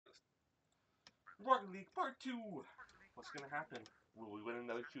Rocket League Part 2! What's gonna happen? Will we win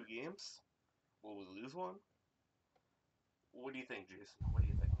another 2 games? Will we lose one? What do you think, Jason? What do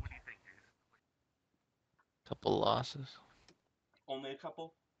you think? Couple losses. Only a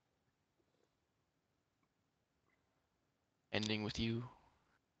couple? Ending with you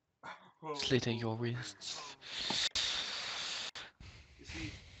Oh. slitting your wrists. You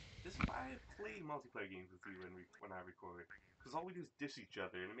see, this is why I play multiplayer games with you when I record. Because all we do is diss each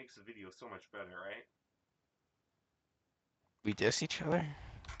other, and it makes the video so much better, right? We diss each other?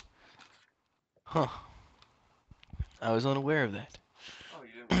 Huh. I was unaware of that. Oh,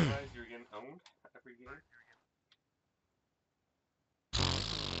 you didn't realize you were getting owned every game?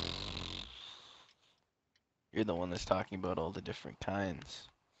 You're the one that's talking about all the different kinds.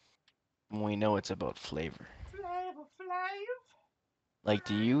 We know it's about flavor. Flavor Flav! Like,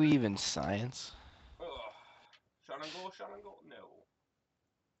 do you even science? Ugh. Shot on goal, shot on goal. No.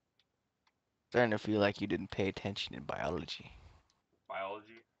 Starting to feel like you didn't pay attention in biology.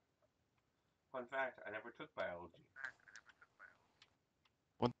 Biology? Fun fact, I never took biology.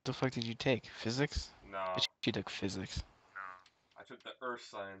 What the fuck did you take? Physics? No. Bet you took physics. I took the earth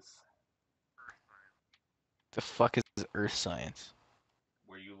science, The fuck is earth science?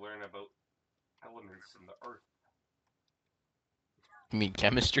 where you learn about elements in the earth. You mean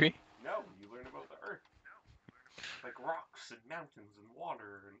chemistry? No, you learn about the earth. Like rocks and mountains and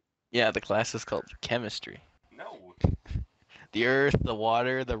water and... Yeah, the class is called chemistry. No. The earth, the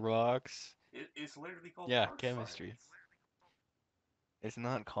water, the rocks. It's literally called Yeah, earth chemistry. science. It's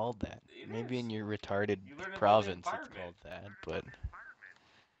not called that. It Maybe is. in your retarded You learn about the province it's environment. called that, but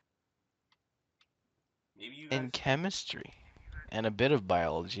Maybe you in guys... chemistry and a bit of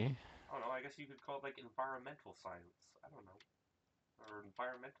biology. I don't know, I guess you could call it like environmental science. I don't know. Or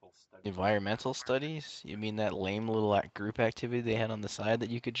environmental studies. Environmental studies? You mean that lame little group activity they had on the side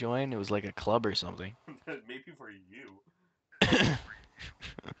that you could join? It was like a club or something. Maybe for you.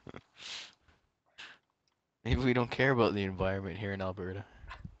 Maybe we don't care about the environment here in Alberta.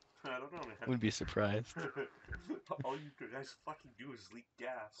 I don't know, man. Wouldn't be surprised. All you guys fucking do is leak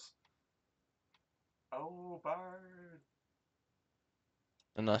gas. Oh, bird.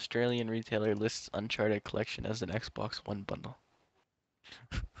 An Australian retailer lists Uncharted collection as an Xbox One bundle.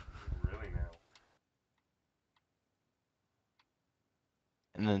 Really now?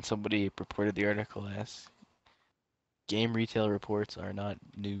 And then somebody purported the article as game retail reports are not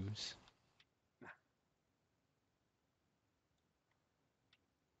news.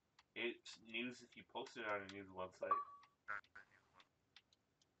 It's news if you post it on a news website.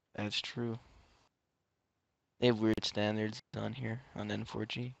 That's true. They have weird standards on here on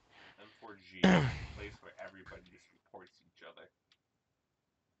N4G. M4G is a place where everybody just reports each other.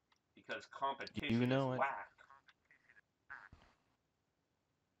 Because You competition is know it. whack.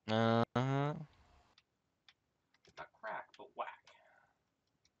 Uh-huh. Not crack, but whack.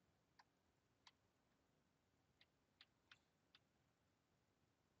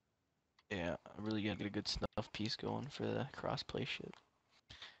 Yeah, I really gotta get a good snuff piece going for the crossplay shit.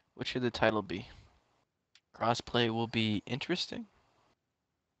 What should the title be? Crossplay will be interesting.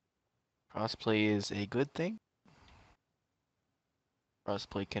 Crossplay is a good thing.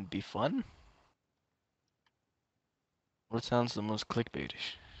 Crossplay can be fun. What sounds the most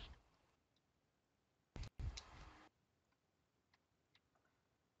clickbaitish?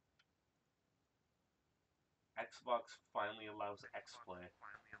 Xbox finally allows X-Play.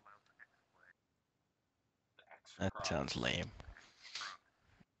 The X for That cross. sounds lame.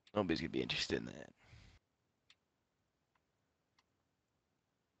 Nobody's gonna be interested in that.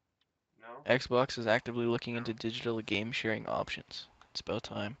 No? Xbox is actively looking into digital game sharing options. It's about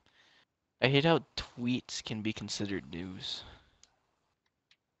time. I hate how tweets can be considered news.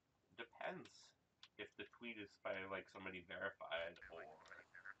 Depends if the tweet is by like somebody verified or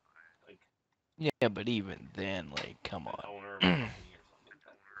like Yeah, but even then, like, come an on. owner of a company or something.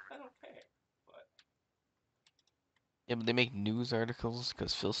 Then okay. But Yeah, but they make news articles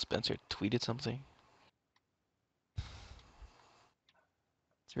because Phil Spencer tweeted something.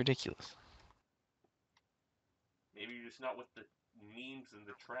 It's ridiculous. maybe you're just not with the memes and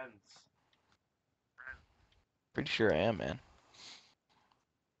the trends. Pretty sure I am, man.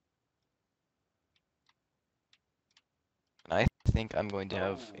 I think I'm going to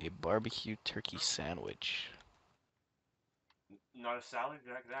have Oh, a barbecue turkey sandwich. not a salad?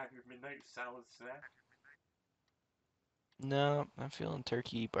 You're not gonna have your midnight salad snack? No, I'm feeling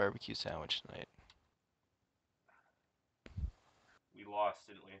turkey barbecue sandwich tonight. We lost,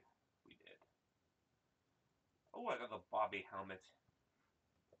 didn't we? We did. Oh, I got the Bobby helmet.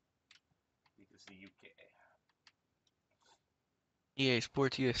 Because the UK. EA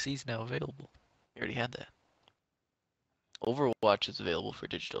Sports UFC is now available. already had that. Overwatch is available for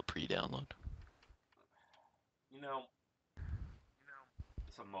digital pre-download. You know,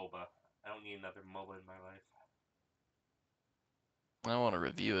 it's a MOBA. I don't need another MOBA in my life. I want to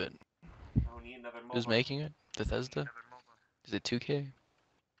review it. I don't need another Who's MOBA. making it? Bethesda? Is it 2K?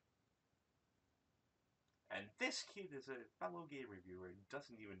 And this kid is a fellow game reviewer and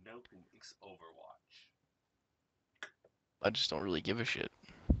doesn't even know who makes Overwatch. I just don't really give a shit.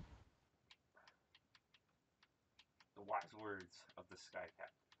 The wise words of the Sky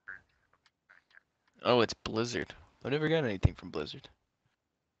Captain. Oh, it's Blizzard. I've never gotten anything from Blizzard.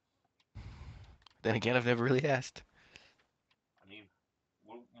 Then again, I've never really asked. I mean,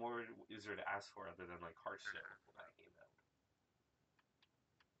 what more is there to ask for other than like Hearthstone when that came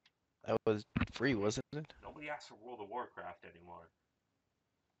out? That was free, wasn't it? Nobody asks for World of Warcraft anymore.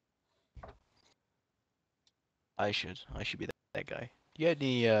 I should be that guy. You got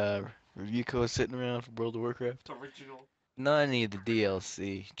any review codes sitting around for World of Warcraft? It's original. Not any of the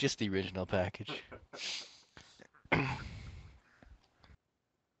DLC, just the original package.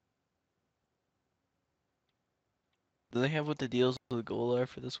 Do they have what the deals with the goal are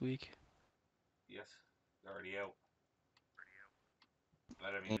for this week? Yes, they're already out.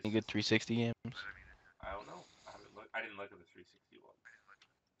 But I mean, Any it's good just 360 games? I don't know. I didn't look at the 360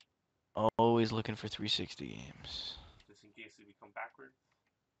 one. Always looking for 360 games. Just in case they become backwards.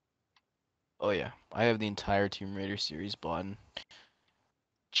 Oh yeah, I have the entire Tomb Raider series bought,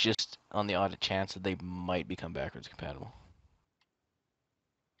 just on the odd chance that they might become backwards compatible.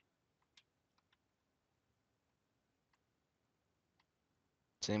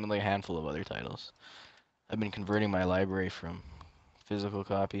 Same with like a handful of other titles. I've been converting my library from physical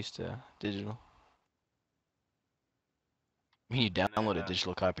copies to digital. I mean, you And then download a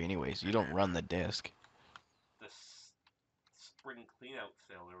digital copy anyways. You don't run the disc. the spring cleanout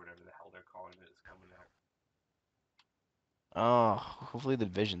sale or whatever the hell they're calling it is coming out. Oh, hopefully the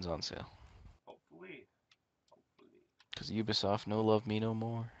Division's on sale. Hopefully. Hopefully. Because Ubisoft no love me no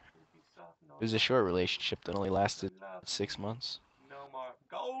more. Ubisoft, no It was a love short me, relationship that only lasted love 6 me, months. no more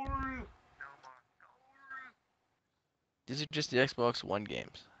gold. These are just the Xbox One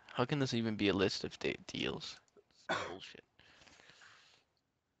games. How can this even be a list of deals? It's bullshit.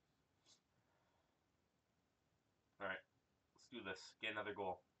 Alright, let's do this. Get another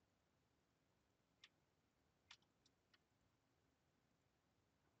goal.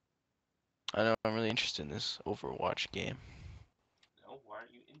 I know I'm really interested in this Overwatch game. No, why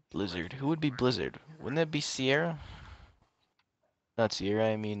aren't you interested? Blizzard. Who would be Blizzard? Wouldn't that be Sierra? Not Sierra,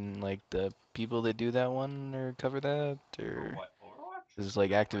 I mean like the people that do that one or cover that, For or what? Overwatch? this is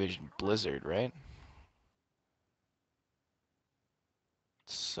like Activision Blizzard, right?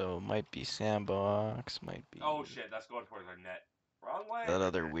 So might be Sandbox, might be Oh shit, that's going towards our net. Wrong way. that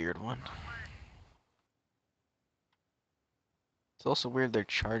other weird one. It's also weird they're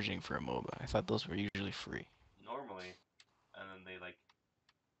charging for a MOBA. I thought those were usually free. Normally. And then they like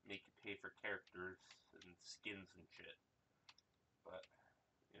make you pay for characters and skins and shit. But,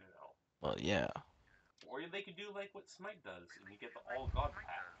 you know. Well, yeah. Or they could do like what Smite does and you get the all god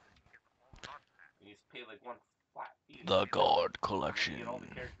pack. And you just pay like one flat fee. The God And Collection. you get all the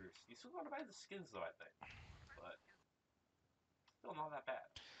characters. You still gotta buy the skins though, I think. But still not that bad.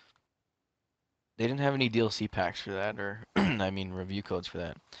 They didn't have any DLC packs for that, or I mean review codes for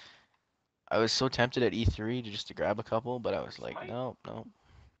that. I was so tempted at E3 to grab a couple, but I was like, Smite? no, no.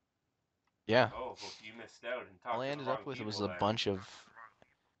 Yeah. Oh, well, you missed out and All talked I to the ended wrong up with was people a then. bunch of.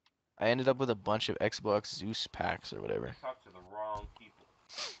 I ended up with a bunch of Xbox Zeus packs or whatever. You talked to the wrong people.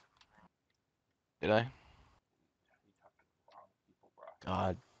 Did I? You talked to the wrong people, bro.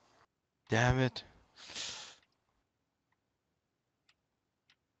 God damn it.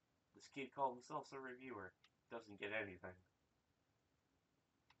 This kid called himself a reviewer. Doesn't get anything.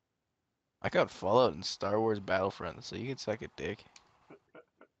 I got Fallout and Star Wars Battlefront, so you can suck a dick.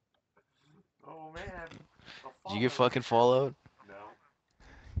 Oh man. Did you get fucking Fallout? No,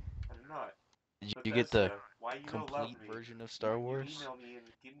 I did not. Did you get the Bethesda, why you don't love complete me? version of Star You Wars? email me and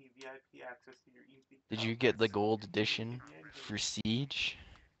give me VIP access to your easy Did you get conference. the gold You didn't edition give me anything. for Siege?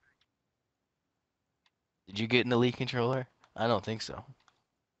 Did you get an Elite controller? I don't think so.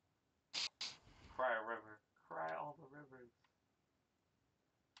 Cry a river. Cry all the rivers.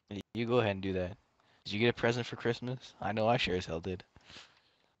 You go ahead and do that. Did you get a present for Christmas? I know I sure as hell did.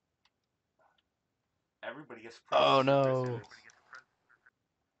 Everybody gets Oh presents for no. Christmas.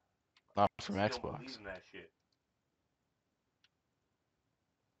 Not from Just don't believe Xbox. in that shit.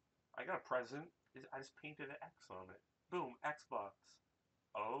 I got a present. I just painted an X on it. Boom, Xbox.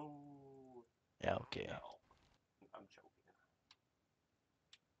 Oh. Yeah, okay. No. I'm joking.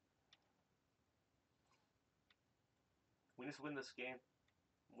 We just win this game.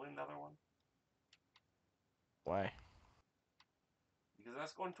 Win another one. Why? Because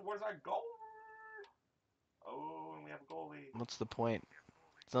that's going towards our goal. Oh, and we have a goalie. What's the point?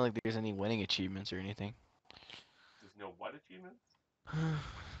 It's not like there's any winning achievements or anything. There's no what achievements?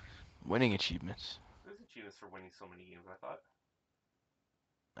 Winning achievements. There's achievements for winning so many games, I thought.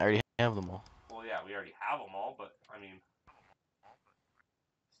 I already have them all. Well, yeah, we already have them all, but, I mean...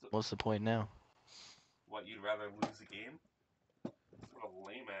 What's the point now? What, you'd rather lose a game? What a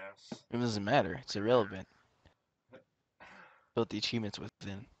lame ass. It doesn't matter. It's irrelevant. Built the achievements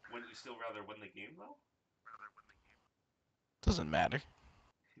within. Wouldn't you still rather win the game, though? Doesn't matter. It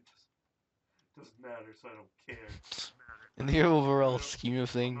doesn't matter, so I don't care. In the overall scheme of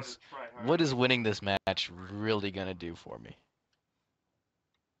things, what is winning this match really gonna do for me?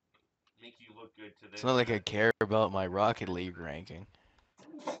 Make you look good to this. It's not like I care about my Rocket League ranking.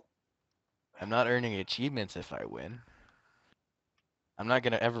 I'm not earning achievements if I win. I'm not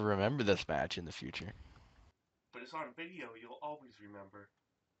gonna ever remember this match in the future. But it's on video, you'll always remember.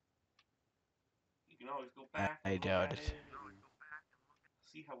 You can always go back I and look doubt at it. and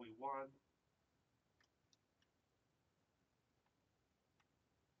see how we won.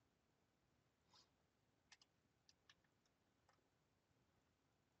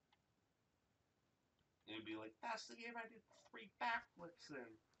 And you'd be like, that's the game I did 3 backflips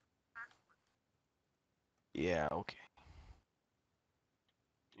in. Yeah, okay.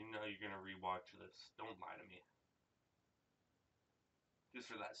 You know you're gonna rewatch this. Don't lie to me. Just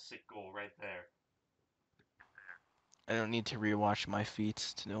for that sick goal right there. I don't need to rewatch my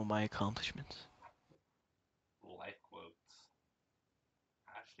feats to know my accomplishments. Life quotes.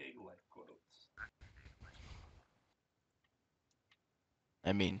 Hashtag life quotes.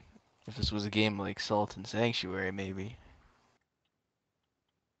 I mean, if this was a game like Salt and Sanctuary, maybe.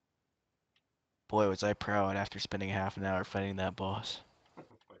 Boy, was I proud after spending half an hour fighting that boss.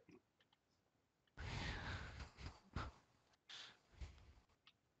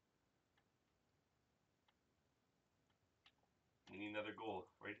 We need another goal.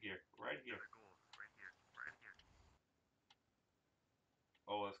 Right here. Right here.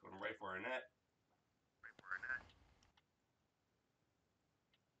 Oh, that's going right for our net.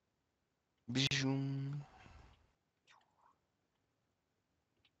 Bijoom.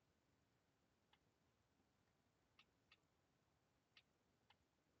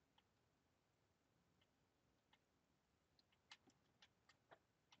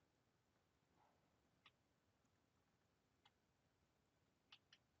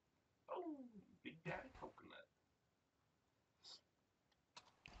 Oh, Big Daddy Coconut.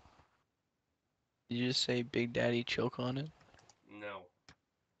 Did you just say Big Daddy choke on it? No.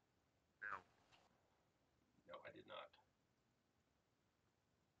 No, I did not.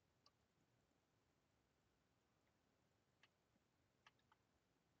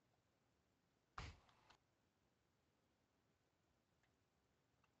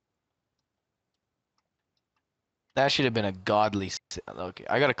 That should have been a godly. Okay,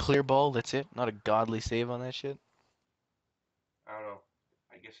 I got a clear ball. That's it. Not a godly save on that shit. I don't know.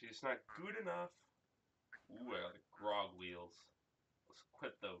 I guess you're just not good enough. Ooh, I got the grog wheels. Let's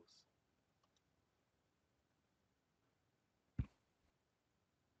quit those.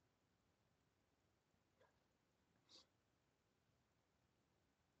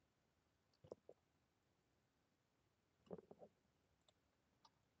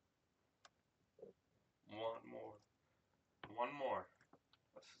 One more. One more.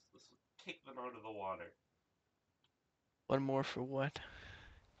 Let's kick them out of the water. One more for what?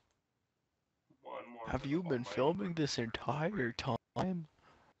 One more. Have you been filming this entire time?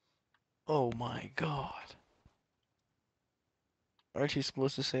 Oh my god. Aren't you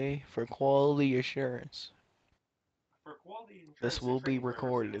supposed to say for quality assurance? For quality insurance, This will be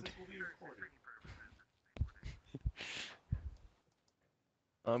recorded. This will be recorded.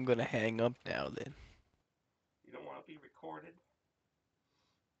 I'm gonna hang up now then. You don't want to be recorded?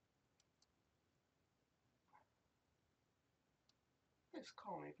 Just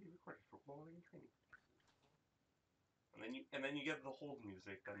call me if you recorded for quality and training. And then you get the hold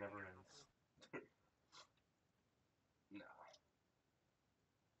music that never ends. No.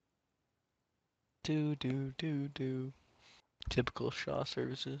 Do. Typical Shaw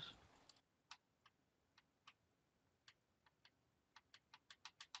services.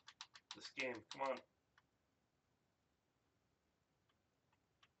 This game, come on.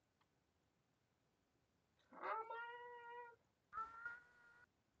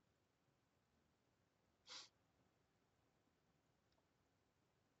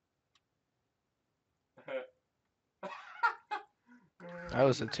 That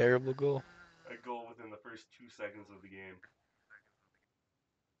was a terrible goal. A goal within the first first 2 seconds of the game.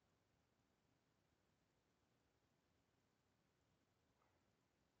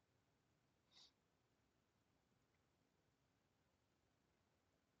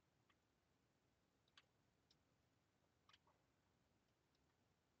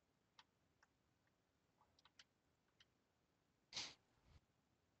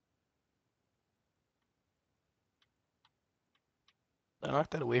 I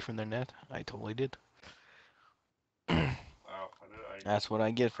knocked that away from their net. I totally did. Wow, That's what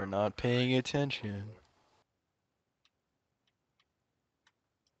I get for not paying attention.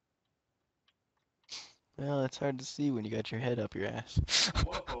 Well, it's hard to see when you got your head up your ass.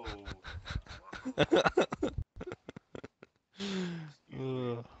 Whoa! Excuse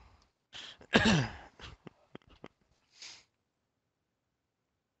me.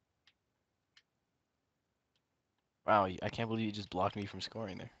 Wow, I can't believe you just blocked me from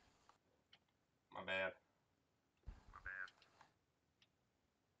scoring there. My bad.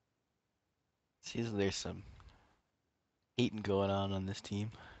 Seems there's some hating going on this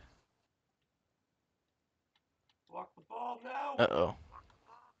team. Block the ball now! Uh-oh.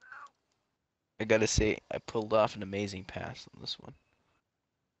 I gotta say, I pulled off an amazing pass on this one.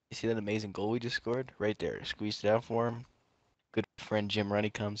 You see that amazing goal we just scored? Right there. Squeezed it out for him. Good friend Jim Runny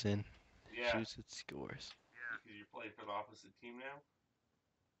comes in, Yeah. shoots it, scores. Because you're playing for the opposite team now?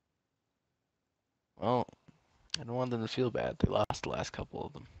 Well, I don't want them to feel bad. They lost the last couple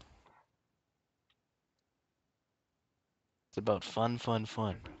of them. It's about fun, fun,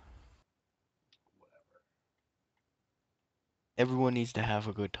 fun. Whatever. Everyone needs to have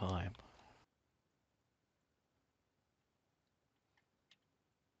a good time.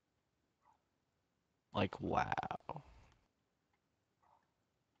 Like, wow.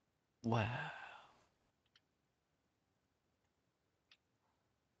 Wow.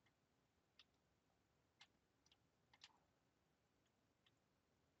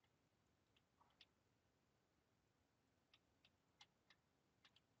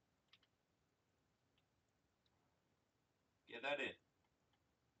 Get that in.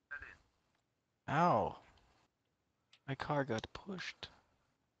 Ow. My car got pushed.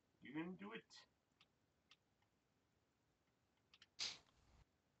 You can do it.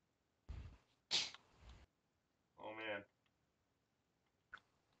 Oh man.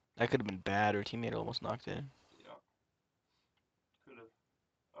 That could have been bad. Our teammate almost knocked it in. Yeah. Could have.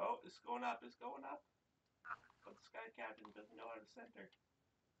 Oh, it's going up. It's going up. But the Sky Captain doesn't know how to center.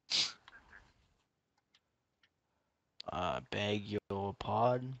 Bag your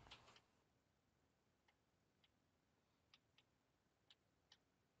pod.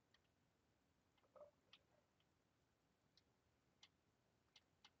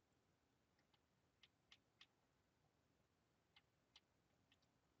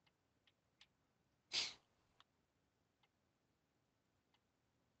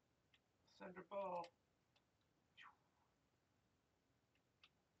 Center ball.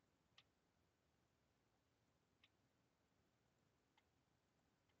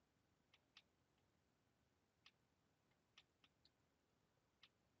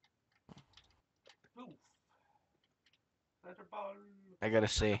 Poof. Center ball. I gotta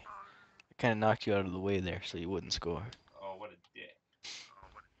say, I kind of knocked you out of the way there so you wouldn't score. Oh, what a dick.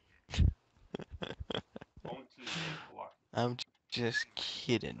 Home teammate blocking. I'm just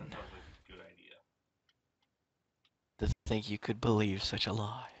kidding. That sounds like a good idea. To think you could believe such a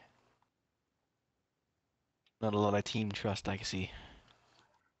lie. Not a lot of team trust I can see.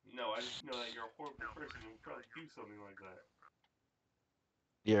 No, I just know that you're a horrible person and would probably do something like that.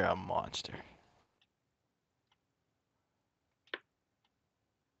 You're a monster.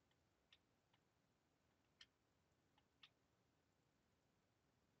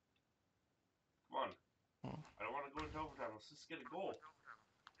 Come on. I don't want to go into overtime. Let's just get a goal.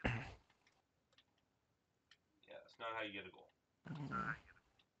 Yeah, that's not how you get a goal.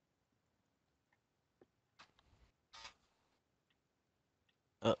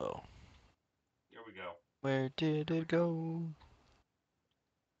 Uh-oh. Here we go. Where did it go?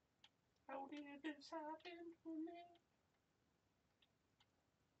 How did this happen to me?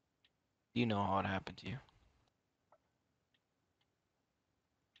 You know how it happened to you.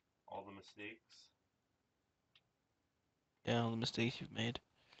 All the mistakes. Yeah, all the mistakes you've made.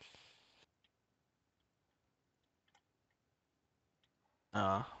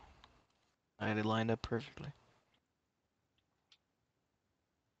 I had it lined up perfectly.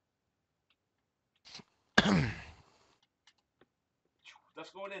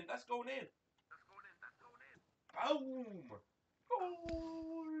 That's going in. That's going in. Boom.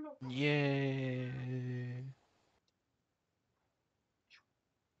 Goal. Yay.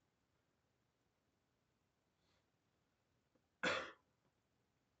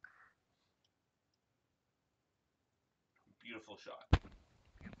 beautiful shot.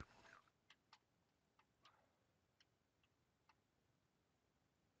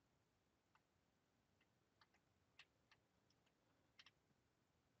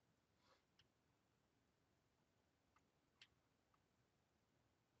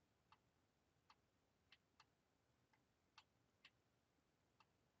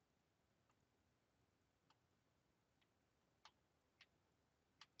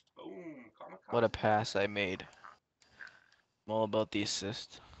 Boom, kamikaze. What a pass I made. I'm all about the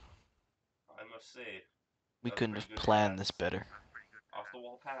assist. I must say, We that was a couldn't pretty have good planned pass. this better. Off the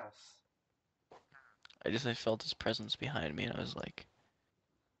wall pass. I felt his presence behind me and I was like,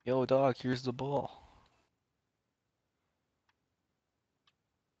 yo dog, here's the ball.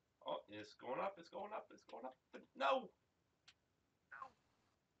 Oh, it's going up, it's going up, it's going up. But no!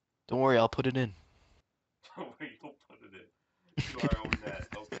 Don't worry, I'll put it in. Don't worry, you'll put it in. To our own net.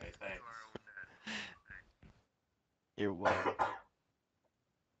 Okay, thanks. You're welcome.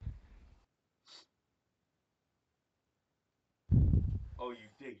 Oh, you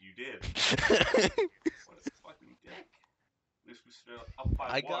did, you did. What a fucking dick. At least we're still up by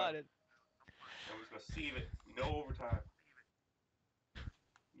I one. got it. And we're just gonna save it. No overtime.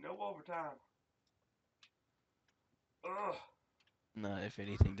 No overtime. Ugh. Not if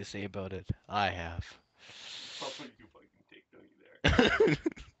anything to say about it. I have. Oh, you fucking dick, don't you there?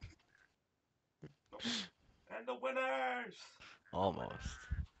 Nope. And the winners! Almost.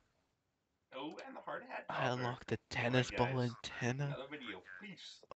 Oh, and the hard hat I topper. unlocked the Anyway, tennis ball guys, antenna. another video.